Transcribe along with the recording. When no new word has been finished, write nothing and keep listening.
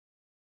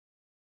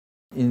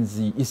In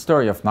the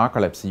history of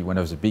narcolepsy, one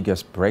of the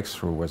biggest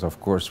breakthroughs was, of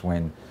course,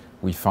 when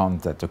we found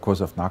that the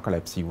cause of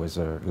narcolepsy was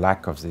a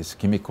lack of this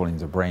chemical in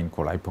the brain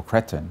called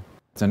hypocretin.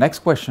 The next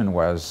question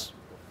was,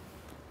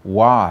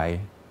 why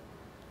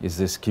is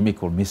this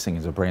chemical missing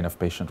in the brain of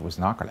patients with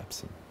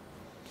narcolepsy?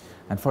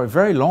 And for a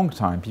very long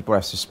time, people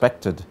have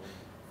suspected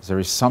there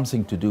is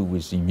something to do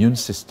with the immune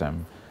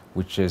system,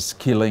 which is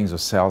killing the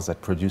cells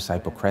that produce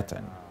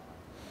hypocretin.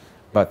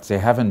 But there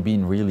haven't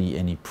been really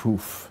any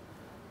proof,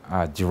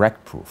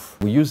 direct proof.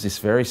 We use this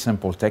very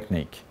simple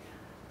technique.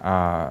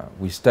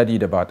 We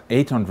studied about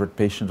 800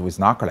 patients with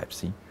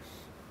narcolepsy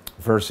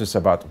versus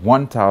about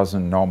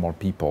 1,000 normal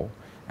people,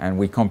 and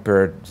we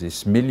compared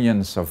these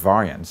millions of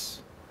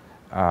variants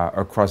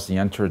across the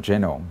entire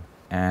genome.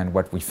 And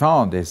what we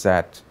found is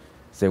that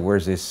there were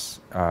these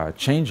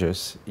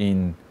changes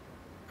in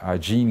a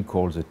gene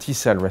called the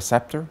T-cell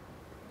receptor,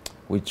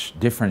 which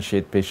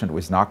differentiate patients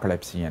with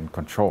narcolepsy and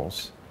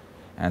controls.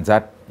 And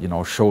that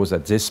shows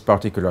that this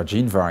particular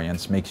gene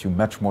variance makes you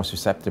much more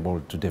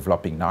susceptible to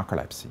developing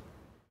narcolepsy.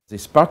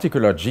 This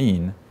particular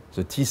gene,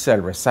 the T-cell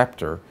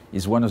receptor,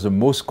 is one of the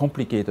most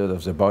complicated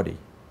of the body.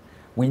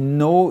 We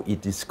know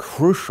it is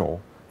crucial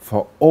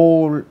for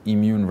all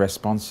immune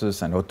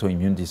responses and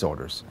autoimmune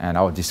disorders. And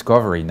our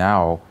discovery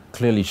now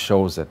clearly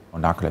shows that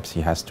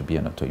narcolepsy has to be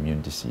an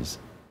autoimmune disease.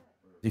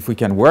 If we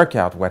can work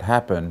out what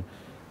happened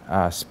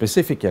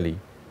specifically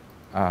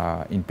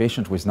in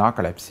patients with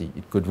narcolepsy,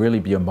 it could really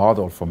be a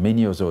model for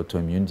many of the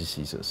autoimmune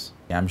diseases.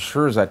 I'm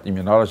sure that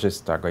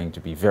immunologists are going to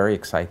be very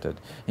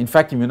excited. In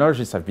fact,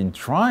 immunologists have been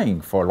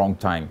trying for a long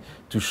time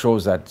to show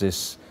that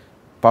this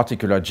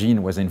particular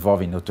gene was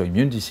involved in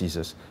autoimmune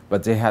diseases,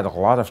 but they had a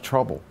lot of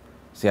trouble.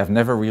 They have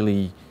never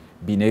really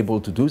been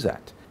able to do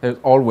that. There's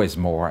always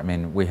more. I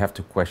mean, we have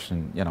to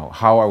question,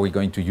 how are we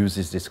going to use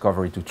this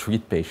discovery to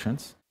treat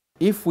patients?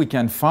 If we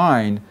can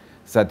find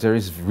that there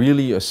is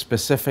really a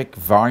specific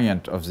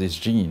variant of this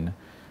gene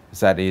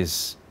that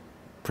is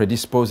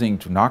predisposing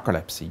to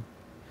narcolepsy,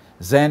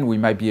 then we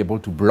might be able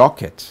to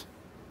block it,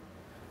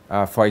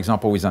 for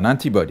example, with an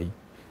antibody.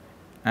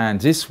 And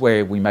this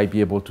way, we might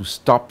be able to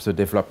stop the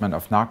development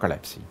of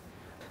narcolepsy.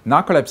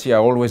 Narcolepsy has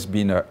always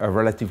been a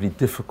relatively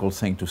difficult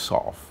thing to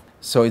solve.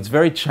 So it's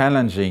very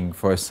challenging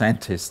for a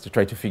scientist to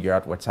try to figure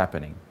out what's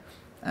happening.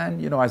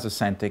 And, as a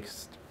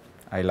scientist,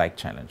 I like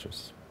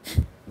challenges.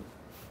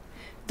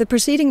 The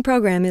preceding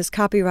program is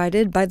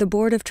copyrighted by the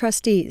Board of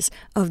Trustees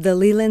of the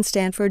Leland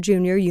Stanford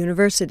Junior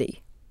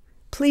University.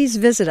 Please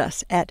visit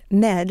us at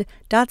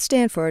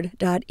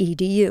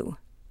med.stanford.edu.